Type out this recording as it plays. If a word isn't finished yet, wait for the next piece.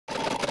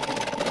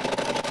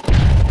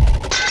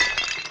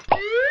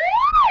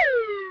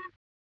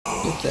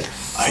something.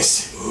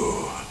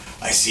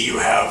 I see you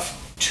have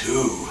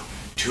two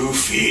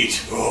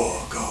feet.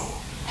 Oh, go.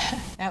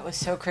 That was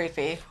so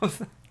creepy.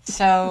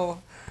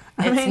 So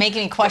it's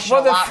making me question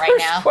a lot right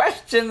now. The first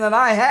question that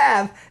I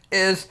have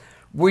is,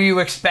 were you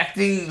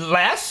expecting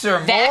less or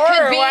more?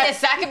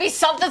 That could be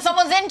something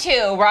someone's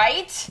into,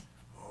 right?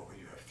 Oh, when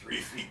you have 3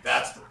 feet,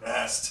 that's the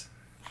best.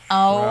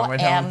 Oh, we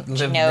don't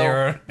live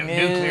near a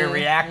nuclear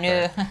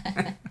reactor.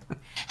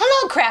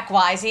 Hello,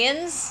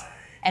 Crackwisians,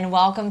 and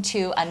welcome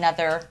to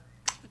another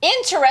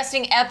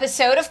interesting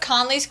episode of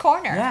Conley's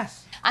Corner.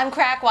 Yes. I'm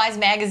Crackwise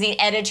Magazine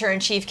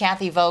Editor-in-Chief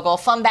Kathy Vogel,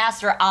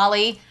 Funbassador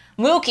Ali,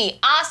 Mookie,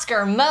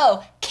 Oscar,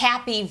 Mo,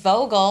 Cappy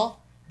Vogel,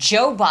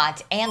 Joe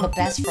Bot, and the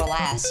best for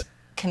last,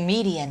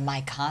 comedian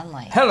Mike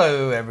Conley.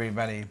 Hello,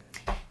 everybody.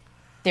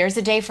 There's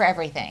a day for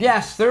everything.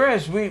 Yes, there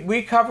is.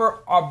 We cover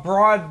a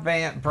broad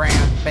band.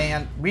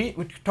 We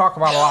talk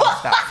about a lot of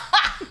stuff.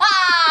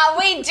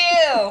 We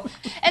do.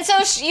 And so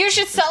you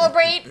should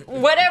celebrate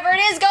whatever it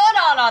is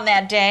going on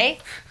that day.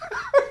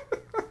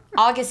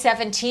 August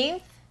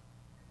 17th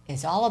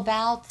is all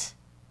about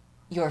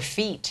your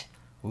feet.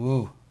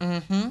 Ooh.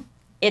 Mm-hmm.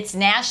 It's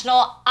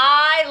National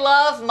I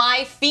Love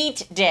My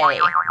Feet Day.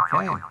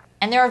 Okay.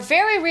 And there are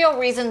very real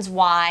reasons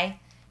why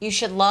you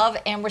should love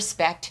and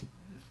respect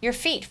your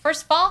feet.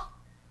 First of all,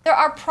 they're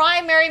our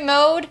primary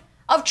mode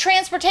of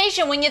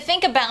transportation. When you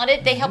think about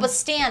it, they help us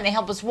stand, they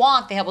help us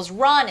walk, they help us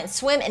run and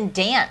swim and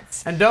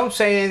dance. And don't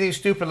say anything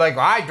stupid like,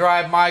 I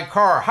drive my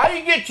car. How do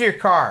you get to your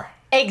car?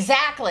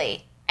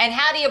 Exactly. And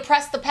how do you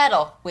press the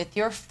pedal? With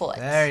your foot.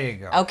 There you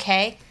go.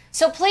 Okay?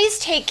 So please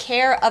take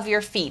care of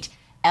your feet.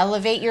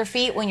 Elevate your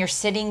feet when you're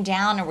sitting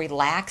down and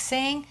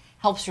relaxing.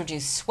 Helps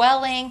reduce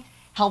swelling,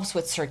 helps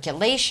with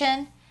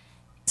circulation.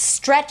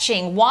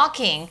 Stretching,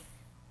 walking,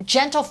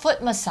 gentle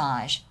foot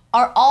massage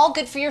are all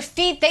good for your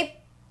feet. They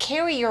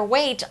carry your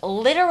weight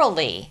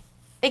literally.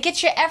 They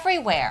get you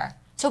everywhere.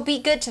 So be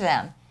good to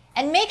them.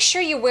 And make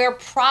sure you wear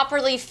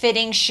properly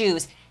fitting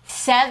shoes.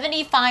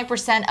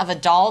 75% of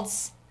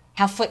adults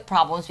have foot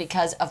problems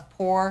because of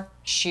poor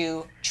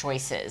shoe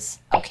choices,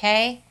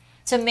 okay?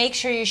 So make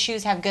sure your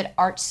shoes have good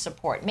arch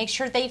support. Make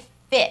sure they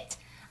fit.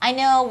 I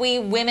know we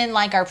women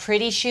like our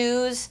pretty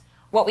shoes,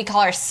 what we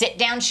call our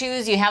sit-down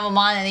shoes. You have them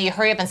on and then you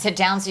hurry up and sit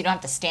down so you don't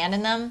have to stand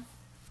in them.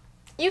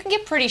 You can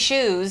get pretty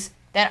shoes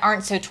that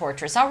aren't so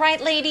torturous. All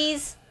right,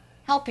 ladies?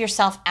 Help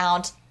yourself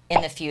out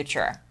in the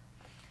future.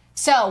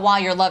 So while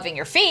you're loving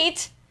your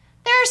feet,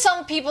 there are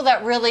some people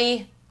that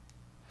really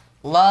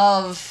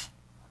love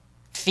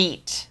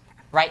feet.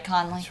 Right,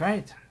 Conley? That's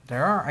right.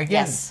 There are. Again,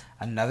 yes.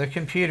 Another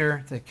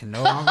computer that can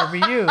no longer be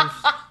used.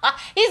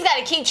 He's got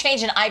to keep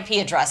changing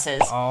IP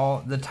addresses.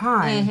 All the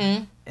time.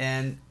 Mm-hmm.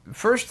 And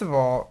first of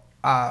all,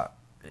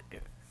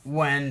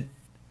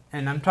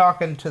 and I'm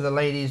talking to the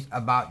ladies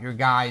about your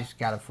guys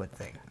got a foot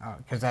thing.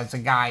 Because as a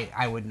guy,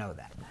 I would know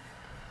that.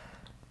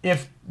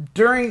 If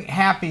during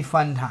happy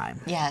fun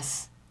time.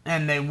 Yes.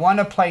 And they want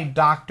to play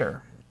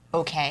doctor.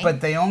 Okay.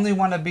 But they only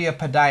want to be a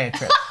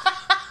podiatrist.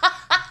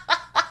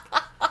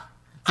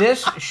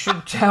 This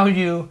should tell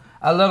you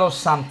a little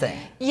something.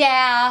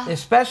 Yeah.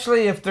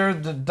 Especially if they're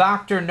the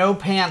Dr. No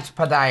Pants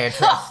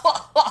podiatrist.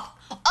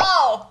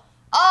 Oh.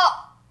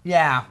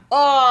 Yeah.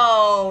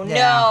 Oh, yeah.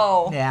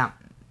 no. Yeah.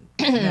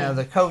 You know,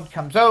 the coat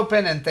comes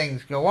open and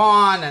things go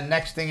on, and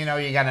next thing you know,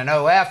 you got an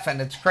OF,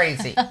 and it's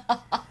crazy.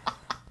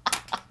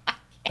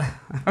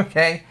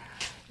 Okay?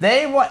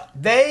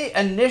 They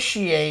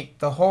initiate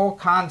the whole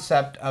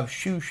concept of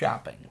shoe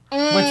shopping,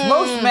 which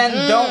most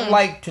men don't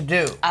like to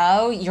do.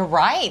 Oh, you're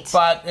right.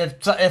 But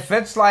if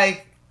it's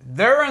like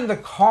they're in the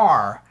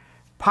car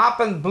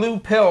popping blue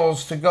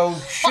pills to go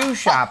shoe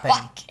shopping,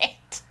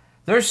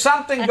 there's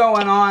something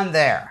going on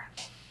there.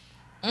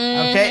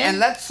 Okay, and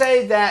let's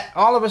say that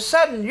all of a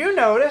sudden you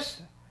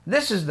notice,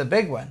 this is the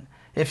big one,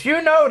 if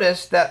you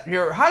notice that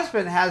your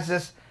husband has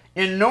this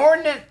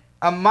inordinate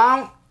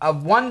amount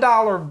of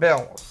 $1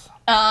 bills.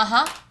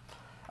 Uh-huh.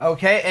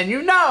 Okay, and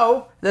you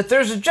know that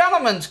there's a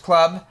gentleman's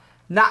club,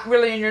 not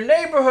really in your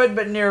neighborhood,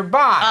 but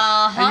nearby.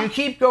 Uh-huh. And you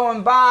keep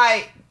going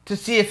by to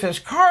see if his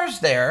car's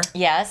there.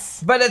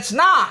 Yes. But it's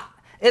not.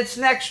 It's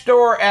next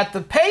door at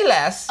the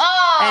Payless,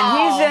 and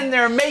he's in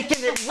there making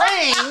it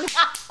rain.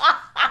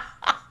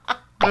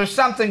 There's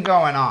something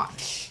going on.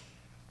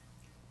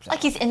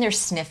 Like he's in there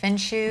sniffing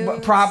shoes?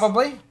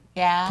 Probably.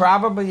 Yeah.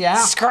 Probably, yeah.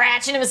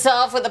 Scratching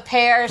himself with a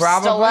pair of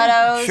Probably.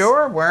 stilettos.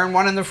 Sure. Wearing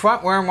one in the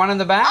front, wearing one in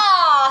the back.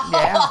 Oh.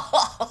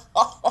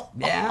 Yeah.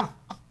 Yeah.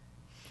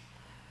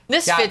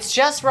 This fits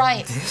just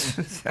right.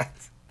 That's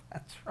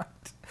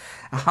right.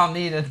 I'll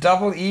need a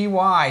double E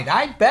wide.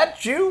 I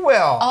bet you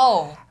will.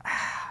 Oh.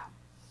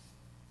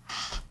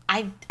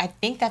 I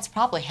think that's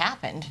probably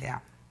happened. Yeah.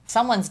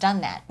 Someone's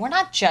done that. We're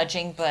not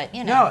judging, but,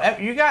 you know. No,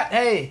 you got,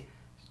 hey,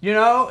 you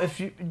know, if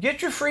you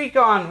get your freak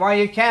on while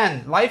you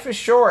can. Life is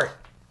short.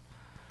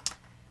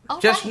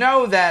 Just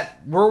know that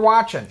we're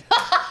watching.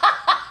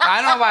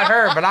 I don't know about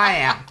her, but I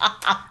am.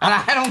 And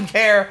I don't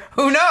care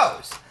who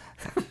knows.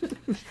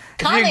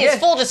 Conley is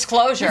full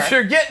disclosure. If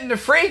you're getting the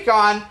freak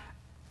on,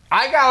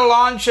 I got a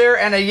lawn chair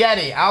and a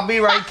Yeti. I'll be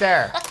right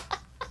there.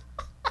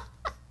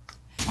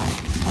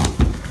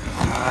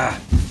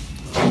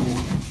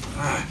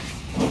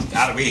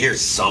 Gotta be here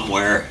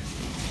somewhere.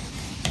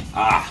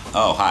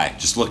 Oh, hi.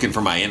 Just looking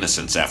for my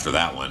innocence after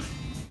that one.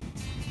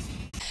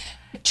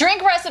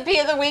 Drink recipe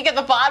of the week at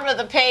the bottom of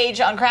the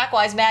page on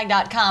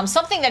crackwisemag.com.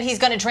 Something that he's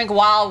going to drink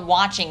while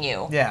watching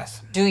you.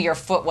 Yes. Do your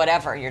foot,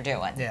 whatever you're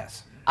doing.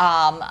 Yes.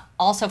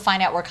 Also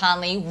find out where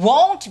Conley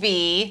won't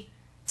be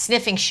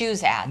sniffing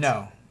shoes ads.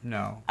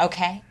 No.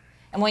 Okay?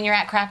 And when you're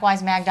at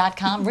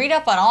crackwisemag.com, read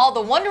up on all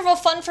the wonderful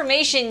fun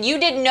information you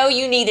didn't know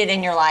you needed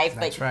in your life.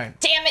 That's but right.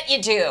 Damn it,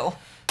 you do.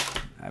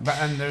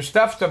 And there's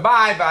stuff to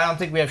buy, but I don't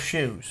think we have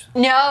shoes.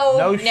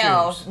 No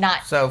shoes.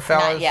 not, So,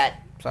 fellas, not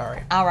yet.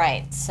 Sorry. All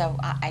right, so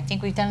I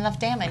think we've done enough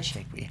damage.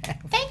 I think we have.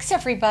 Thanks,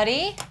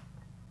 everybody.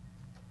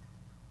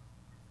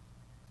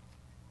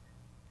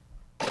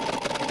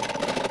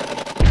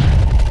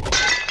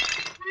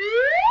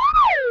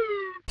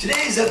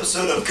 Today's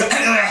episode of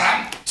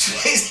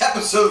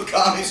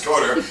Conley's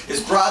Corner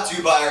is brought to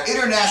you by our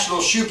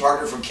international shoe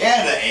partner from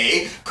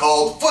Canada,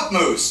 called Foot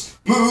Moose.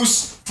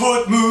 Moose,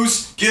 Foot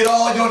Moose, get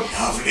all your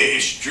lovely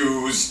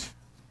shoes.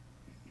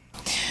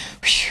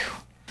 Phew.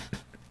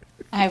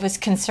 I was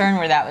concerned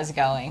where that was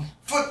going.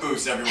 Foot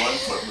Moose, everyone,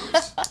 Foot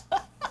Moose.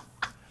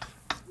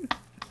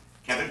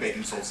 Kevin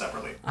Bacon sold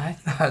separately. I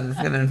thought it was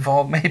going to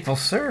involve maple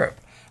syrup.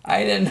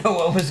 I didn't know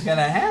what was going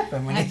to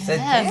happen when he said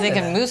I was Canada.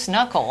 thinking moose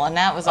knuckle, and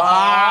that was a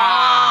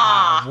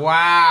Wow.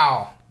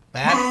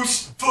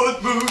 Moose,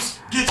 Foot Moose,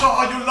 get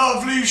all your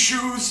lovely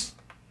shoes.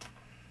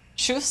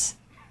 Shoes?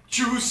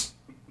 Shoes.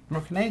 We're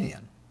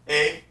Canadian.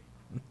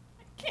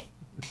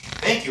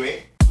 Thank you,